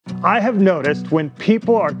I have noticed when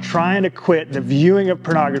people are trying to quit the viewing of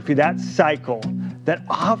pornography, that cycle, that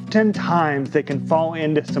oftentimes they can fall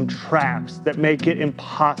into some traps that make it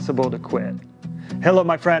impossible to quit. Hello,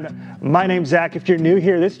 my friend. My name's Zach. If you're new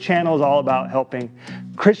here, this channel is all about helping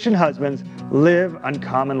Christian husbands live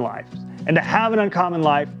uncommon lives. And to have an uncommon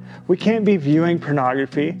life, we can't be viewing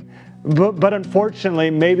pornography. But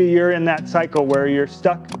unfortunately, maybe you're in that cycle where you're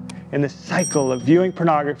stuck in the cycle of viewing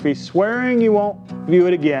pornography, swearing you won't view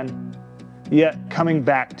it again, yet coming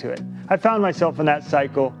back to it. I found myself in that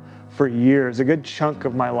cycle for years, a good chunk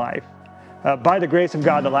of my life. By the grace of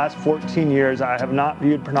God, the last 14 years, I have not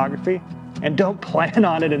viewed pornography and don't plan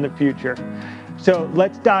on it in the future. So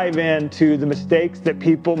let's dive into the mistakes that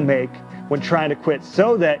people make when trying to quit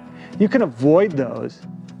so that you can avoid those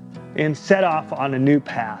and set off on a new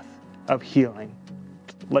path of healing.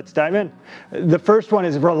 Let's dive in. The first one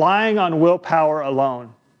is relying on willpower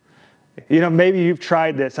alone. You know, maybe you've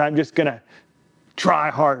tried this. I'm just going to try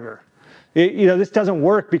harder. This doesn't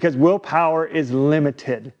work because willpower is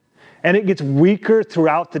limited. And it gets weaker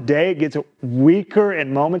throughout the day. It gets weaker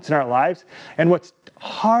in moments in our lives. And what's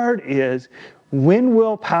hard is when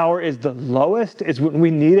willpower is the lowest is when we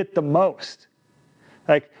need it the most.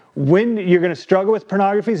 Like when you're going to struggle with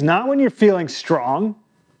pornography is not when you're feeling strong.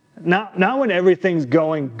 Not when everything's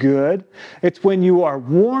going good. It's when you are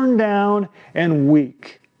worn down and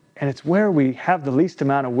weak. And it's where we have the least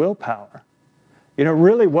amount of willpower.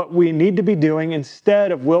 Really what we need to be doing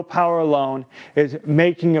instead of willpower alone is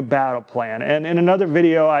making a battle plan. And in another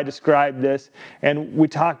video, I described this, and we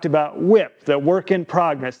talked about WIP, the work in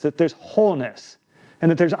progress, that there's wholeness,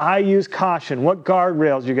 and that there's I use caution, what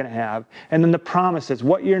guardrails you're going to have, and then the promises,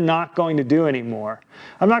 what you're not going to do anymore.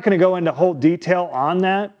 I'm not going to go into whole detail on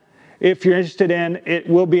that. If you're interested in, it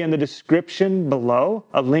will be in the description below,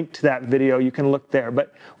 a link to that video. You can look there.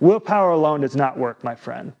 But willpower alone does not work, my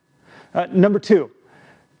friend. Number two,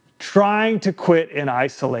 trying to quit in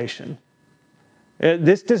isolation.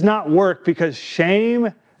 This does not work because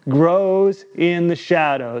shame grows in the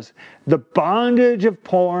shadows. The bondage of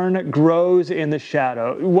porn grows in the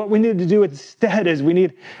shadow. What we need to do instead is we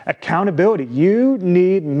need accountability. You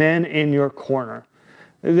need men in your corner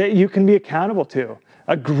that you can be accountable to.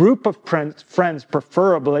 A group of friends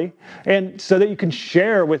preferably, and so that you can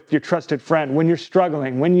share with your trusted friend when you're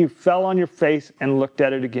struggling, when you fell on your face and looked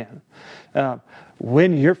at it again.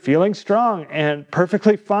 When you're feeling strong and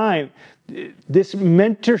perfectly fine, this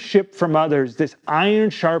mentorship from others, this iron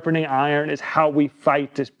sharpening iron is how we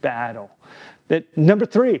fight this battle. Number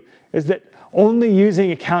three is that only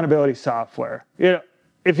using accountability software.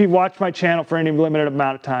 If you've watched my channel for any limited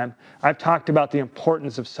amount of time, I've talked about the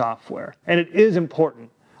importance of software, and it is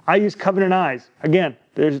important. I use Covenant Eyes. Again,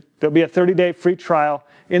 there'll be a 30-day free trial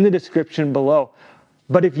in the description below.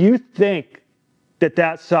 But if you think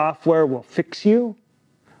that software will fix you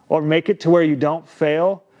or make it to where you don't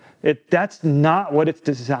fail, that's not what it's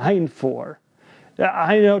designed for.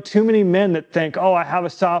 I know too many men that think, oh, I have a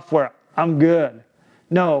software, I'm good.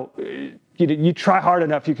 No, you try hard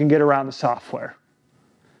enough, you can get around the software.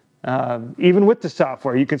 Even with the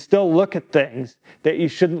software, you can still look at things that you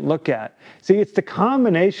shouldn't look at. See, it's the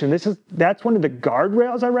combination. That's one of the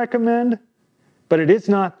guardrails I recommend, but it is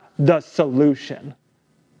not the solution.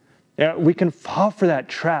 We can fall for that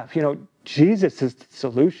trap. Jesus is the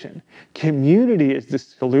solution. Community is the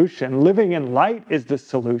solution. Living in light is the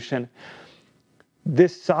solution.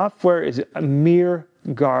 This software is a mere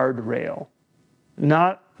guardrail,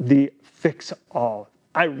 not the fix-all.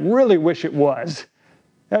 I really wish it was.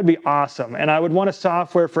 That'd be awesome. And I would want a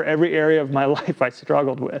software for every area of my life I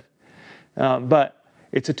struggled with. But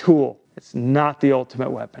it's a tool. It's not the ultimate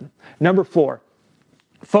weapon. Number four,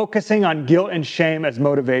 focusing on guilt and shame as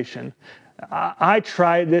motivation. I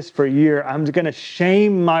tried this for a year. I'm going to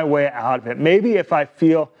shame my way out of it. Maybe if I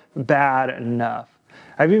feel bad enough.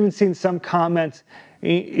 I've even seen some comments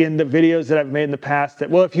in the videos that I've made in the past that,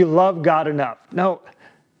 well, if you love God enough. No,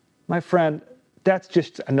 my friend, that's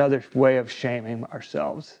just another way of shaming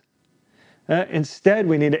ourselves. Instead,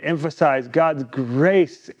 we need to emphasize God's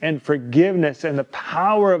grace and forgiveness and the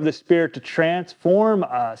power of the Spirit to transform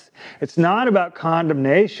us. It's not about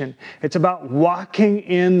condemnation. It's about walking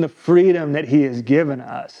in the freedom that He has given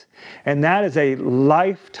us. And that is a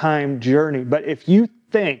lifetime journey. But if you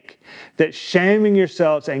think that shaming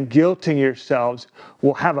yourselves and guilting yourselves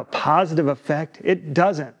will have a positive effect, it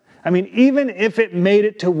doesn't. I mean, even if it made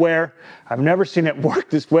it to where, I've never seen it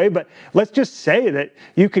work this way, but let's just say that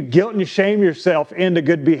you could guilt and shame yourself into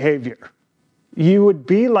good behavior. you would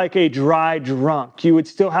be like a dry drunk. You would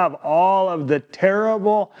still have all of the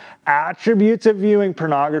terrible attributes of viewing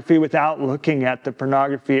pornography without looking at the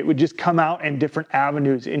pornography. It would just come out in different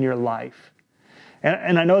avenues in your life.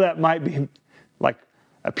 And I know that might be like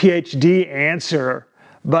a PhD answer,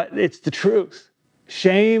 but it's the truth.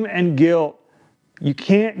 Shame and guilt, you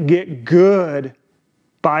can't get good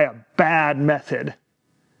by a bad method.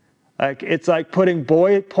 It's like putting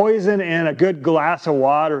poison in a good glass of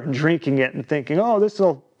water and drinking it and thinking, oh, this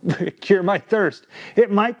will cure my thirst.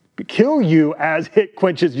 It might kill you as it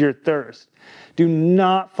quenches your thirst. Do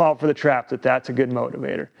not fall for the trap that that's a good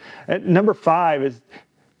motivator. And number 5 is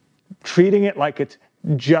treating it like it's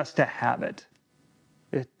just a habit.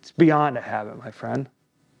 It's beyond a habit, my friend.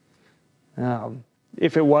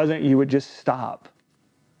 If it wasn't, you would just stop.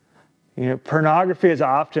 Pornography is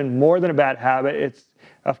often more than a bad habit. It's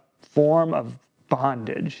a form of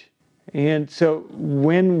bondage. And so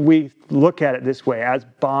when we look at it this way, as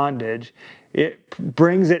bondage, it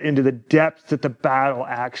brings it into the depths that the battle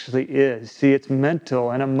actually is. See, it's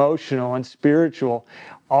mental and emotional and spiritual.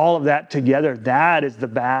 All of that together, that is the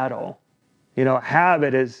battle. A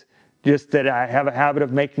habit is just that I have a habit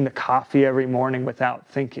of making the coffee every morning without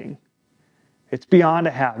thinking. It's beyond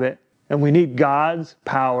a habit, and we need God's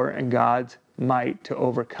power and God's might to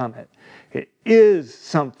overcome it. It is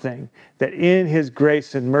something that in His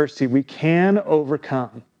grace and mercy we can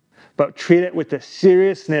overcome, but treat it with the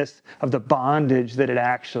seriousness of the bondage that it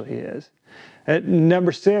actually is. At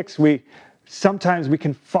number 6, sometimes we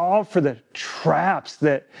can fall for the traps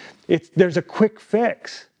that there's a quick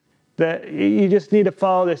fix, that you just need to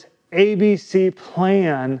follow this ABC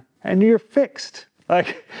plan and you're fixed.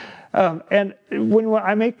 And when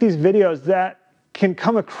I make these videos, that can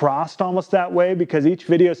come across almost that way because each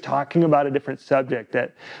video is talking about a different subject,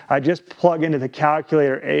 that I just plug into the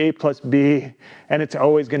calculator A plus B and it's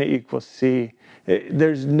always going to equal C.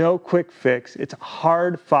 There's no quick fix. It's a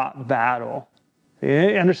hard-fought battle. You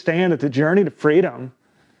understand that the journey to freedom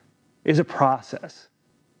is a process.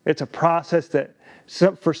 It's a process that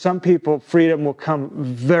for some people, freedom will come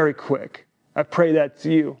very quick. I pray that's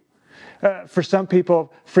you. For some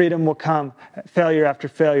people, freedom will come failure after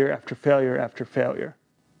failure after failure after failure.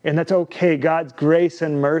 And that's okay. God's grace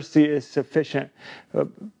and mercy is sufficient.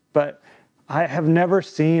 But I have never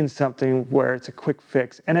seen something where it's a quick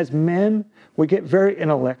fix. And as men, we get very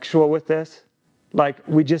intellectual with this. Like,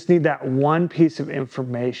 we just need that one piece of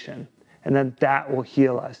information, and then that will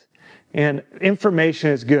heal us. And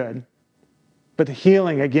information is good. But the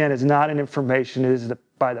healing, again, is not in information. It is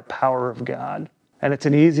by the power of God. And it's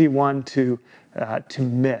an easy one to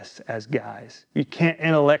miss as guys. You can't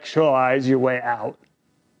intellectualize your way out.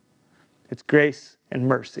 It's grace and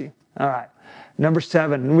mercy. All right. Number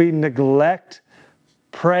 7, we neglect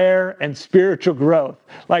prayer and spiritual growth.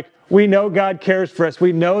 Like, we know God cares for us.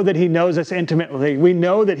 We know that He knows us intimately. We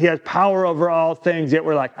know that He has power over all things. Yet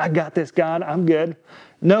we're like, I got this, God. I'm good.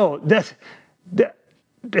 No,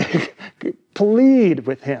 plead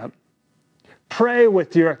with Him. Pray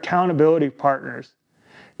with your accountability partners.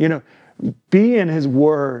 Be in His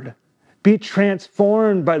Word. Be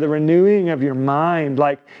transformed by the renewing of your mind.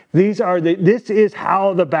 Like, this is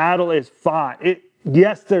how the battle is fought.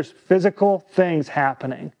 Yes, there's physical things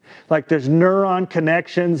happening. Like, there's neuron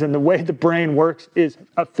connections, and the way the brain works is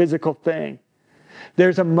a physical thing.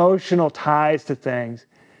 There's emotional ties to things.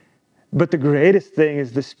 But the greatest thing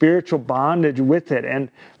is the spiritual bondage with it.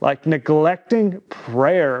 And like neglecting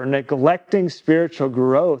prayer, neglecting spiritual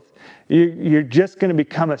growth, you're just going to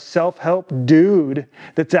become a self-help dude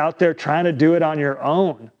that's out there trying to do it on your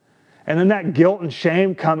own. And then that guilt and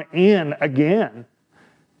shame come in again.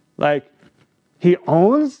 Like, He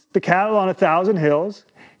owns the cattle on 1,000 hills.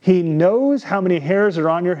 He knows how many hairs are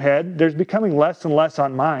on your head. There's becoming less and less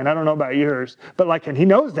on mine. I don't know about yours. But and He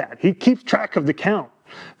knows that. He keeps track of the count.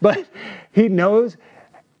 But He knows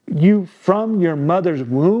you from your mother's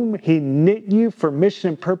womb. He knit you for mission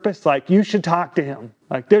and purpose. Like, you should talk to Him.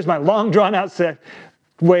 Like, there's my long drawn out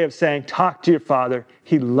way of saying, talk to your Father.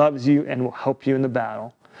 He loves you and will help you in the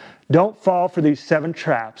battle. Don't fall for these 7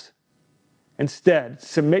 traps. Instead,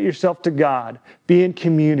 submit yourself to God, be in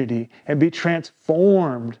community, and be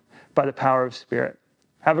transformed by the power of Spirit.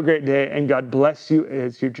 Have a great day, and God bless you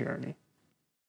as your journey.